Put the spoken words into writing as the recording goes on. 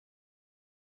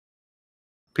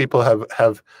people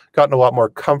have gotten a lot more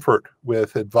comfort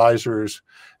with advisors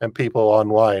and people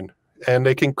online, and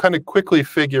they can kind of quickly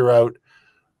figure out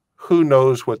who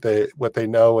knows what they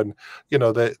know. And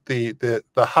the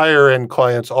higher end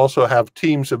clients also have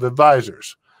teams of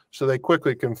advisors, so they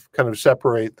quickly can kind of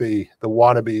separate the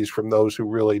wannabes from those who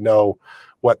really know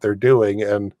what they're doing.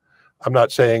 And I'm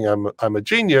not saying I'm a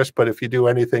genius, but if you do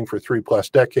anything for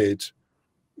 3+ decades,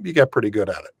 you get pretty good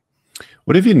at it.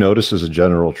 What have you noticed as a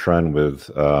general trend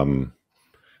with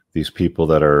these people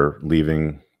that are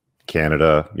leaving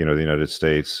Canada, the United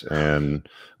States, and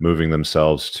moving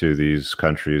themselves to these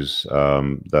countries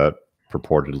that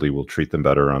purportedly will treat them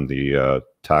better on the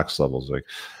tax levels? Like,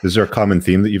 is there a common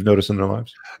theme that you've noticed in their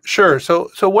lives? Sure. So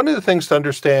one of the things to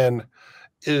understand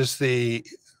is the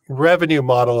revenue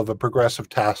model of a progressive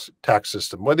tax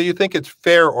system. Whether you think it's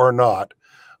fair or not,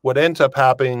 what ends up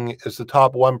happening is the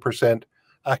top 1%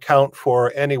 account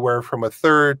for anywhere from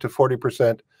 1/3 to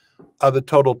 40% of the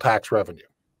total tax revenue.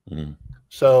 Mm.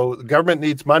 So the government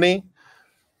needs money.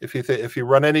 If you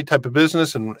run any type of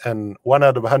business and 1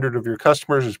 out of 100 of your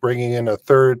customers is bringing in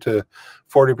 1/3 to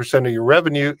 40% of your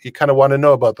revenue, you kind of want to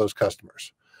know about those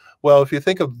customers. Well, if you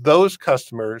think of those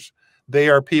customers, they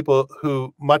are people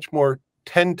who much more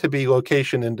tend to be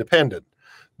location independent.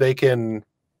 They can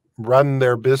run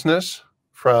their business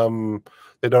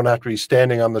they don't have to be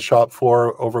standing on the shop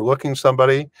floor overlooking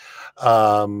somebody.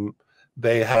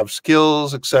 They have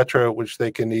skills, etc., which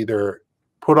they can either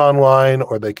put online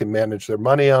or they can manage their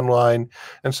money online.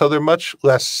 And so they're much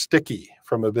less sticky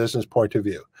from a business point of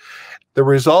view. The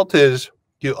result is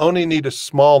you only need a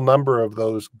small number of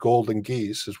those golden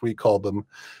geese, as we call them,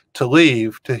 to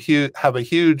leave to have a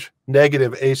huge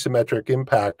negative asymmetric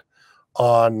impact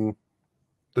on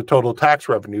the total tax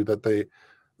revenue. That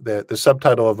the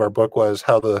subtitle of our book was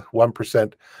How the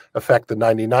 1% Affect the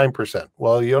 99%.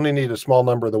 Well, you only need a small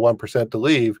number of the 1% to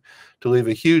leave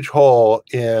a huge hole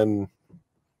in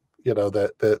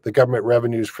the government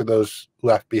revenues for those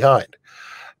left behind.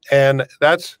 And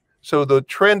so the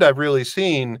trend I've really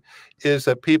seen is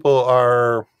that people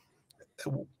are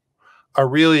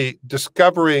really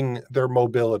discovering their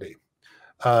mobility.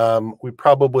 We've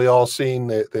probably all seen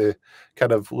the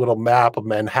kind of little map of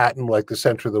Manhattan, like the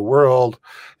center of the world,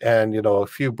 and a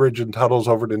few bridge and tunnels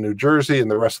over to New Jersey, and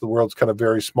the rest of the world's kind of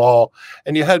very small.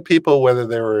 And you had people, whether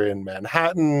they were in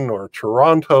Manhattan or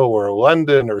Toronto or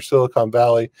London or Silicon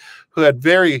Valley, who had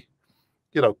very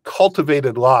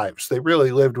cultivated lives. They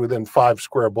really lived within 5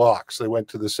 square blocks. They went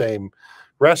to the same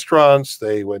restaurants,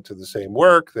 they went to the same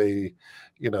work, they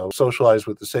socialized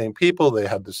with the same people, they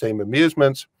had the same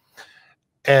amusements.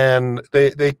 And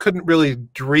they couldn't really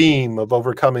dream of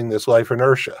overcoming this life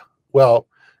inertia. Well,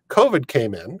 COVID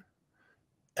came in,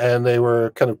 and they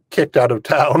were kind of kicked out of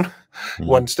town,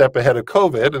 one step ahead of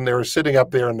COVID, and they were sitting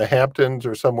up there in the Hamptons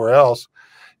or somewhere else,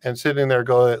 and sitting there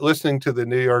listening to the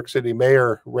New York City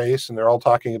mayor race, and they're all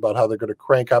talking about how they're going to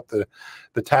crank up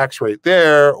the tax rate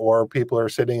there, or people are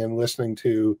sitting and listening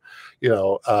to,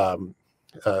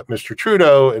 Mr.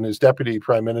 Trudeau and his deputy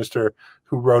prime minister,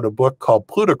 who wrote a book called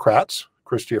Plutocrats,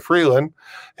 Chrystia Freeland,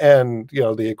 and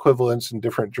the equivalents in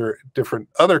different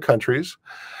other countries,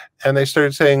 and they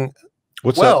started saying,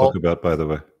 "What's that book about, by the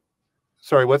way?"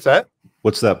 Sorry, what's that?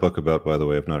 What's that book about, by the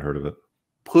way? I've not heard of it.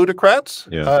 Plutocrats?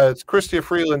 Yeah, it's Chrystia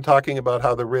Freeland talking about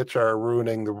how the rich are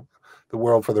ruining the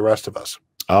world for the rest of us.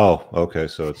 Oh, okay,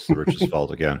 so it's the rich's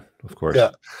fault again, of course.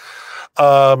 Yeah,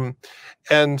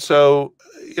 and so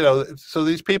so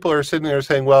these people are sitting there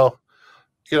saying, well,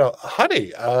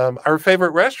 honey, our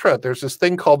favorite restaurant, there's this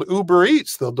thing called Uber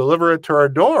Eats. They'll deliver it to our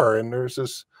door. And there's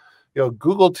this,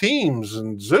 Google Teams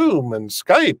and Zoom and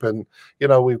Skype. And,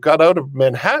 we've got out of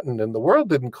Manhattan and the world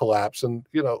didn't collapse. And,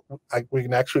 we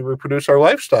can actually reproduce our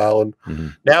lifestyle. And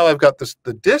now I've got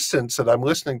the distance that I'm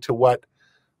listening to what,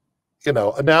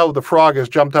 now the frog has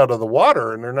jumped out of the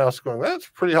water and they're now going, that's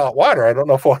pretty hot water. I don't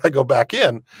know if I want to go back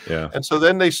in. Yeah. And so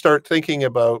then they start thinking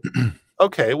about,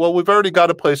 okay, well, we've already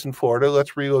got a place in Florida.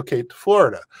 Let's relocate to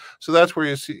Florida. So that's where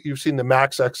you've seen the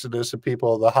max exodus of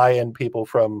people, the high-end people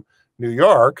from New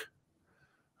York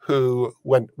who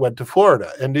went to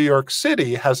Florida. And New York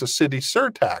City has a city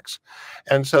surtax.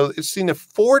 And so it's seen a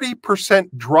 40%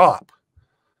 drop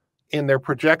in their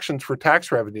projections for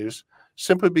tax revenues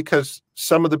simply because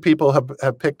some of the people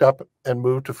have picked up and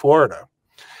moved to Florida.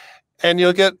 And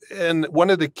one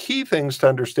of the key things to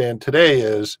understand today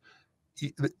is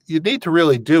you need to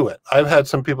really do it. I've had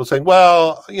some people saying,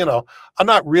 well, I'm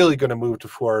not really going to move to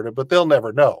Florida, but they'll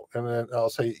never know. And then I'll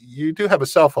say, you do have a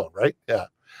cell phone, right? Yeah.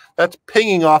 That's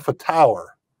pinging off a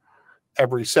tower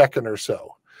every second or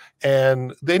so.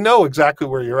 And they know exactly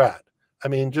where you're at. I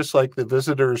mean, just like the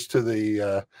visitors to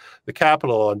the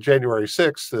Capitol on January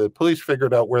 6th, the police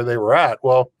figured out where they were at.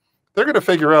 Well, they're going to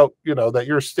figure out, that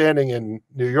you're standing in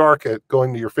New York at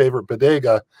going to your favorite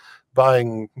bodega,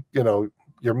 buying,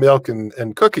 your milk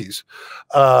and cookies.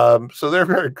 So they're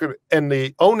very good. And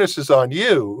the onus is on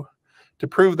you to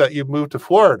prove that you've moved to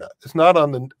Florida. It's not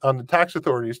on the tax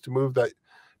authorities to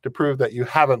prove that you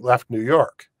haven't left New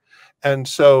York. And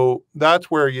so that's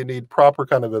where you need proper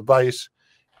kind of advice.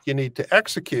 You need to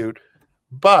execute,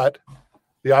 but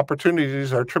the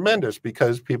opportunities are tremendous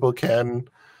because people can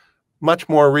much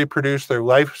more reproduce their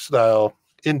lifestyle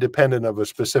independent of a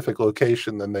specific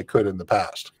location than they could in the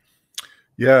past.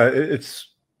 Yeah, it's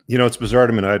bizarre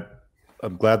to me.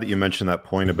 I'm glad that you mentioned that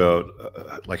point about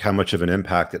like how much of an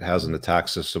impact it has on the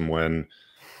tax system when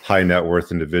high net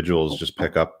worth individuals just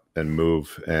pick up and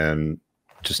move and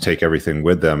just take everything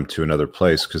with them to another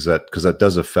place, because that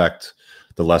does affect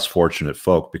the less fortunate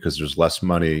folk, because there's less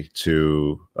money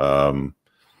to,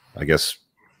 I guess,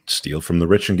 steal from the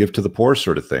rich and give to the poor,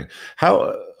 sort of thing.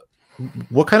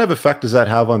 What kind of effect does that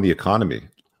have on the economy,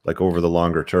 like over the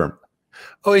longer term?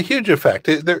 Oh, a huge effect.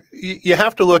 You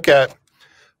have to look at,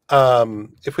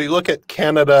 if we look at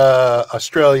Canada,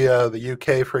 Australia, the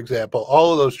UK, for example,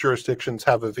 all of those jurisdictions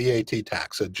have a VAT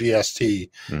tax, a GST,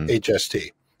 HST.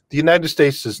 The United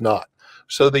States does not.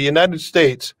 So the United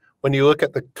States, when you look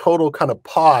at the total kind of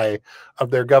pie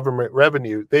of their government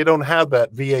revenue, they don't have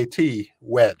that VAT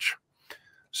wedge.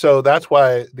 So that's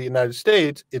why the United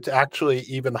States, it's actually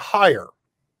even higher,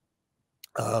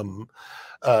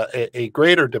 a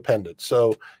greater dependence.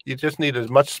 So you just need a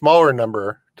much smaller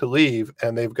number to leave,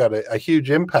 and they've got a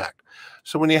huge impact.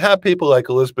 So when you have people like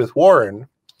Elizabeth Warren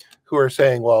who are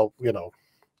saying, well,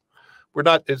 we're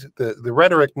not, the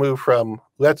rhetoric moved from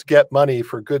let's get money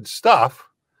for good stuff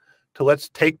to let's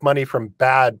take money from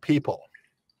bad people.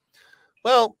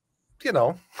 Well,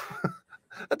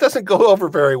 that doesn't go over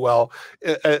very well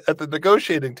at the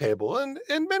negotiating table. And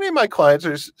many of my clients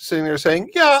are sitting there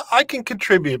saying, yeah, I can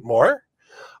contribute more.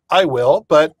 I will.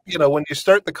 But, when you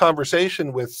start the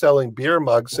conversation with selling beer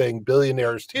mugs saying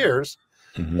billionaires' tears,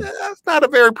 that's not a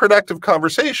very productive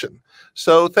conversation.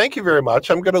 So thank you very much.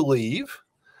 I'm going to leave.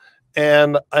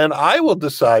 And I will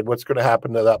decide what's going to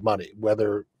happen to that money,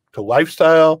 whether to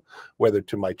lifestyle, whether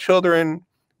to my children,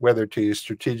 whether to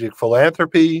strategic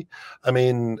philanthropy. I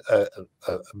mean,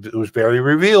 it was very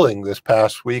revealing this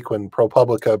past week when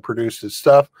ProPublica produced his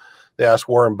stuff. They asked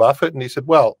Warren Buffett, and he said,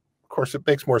 well, of course, it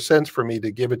makes more sense for me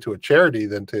to give it to a charity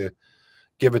than to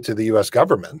give it to the U.S.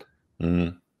 government.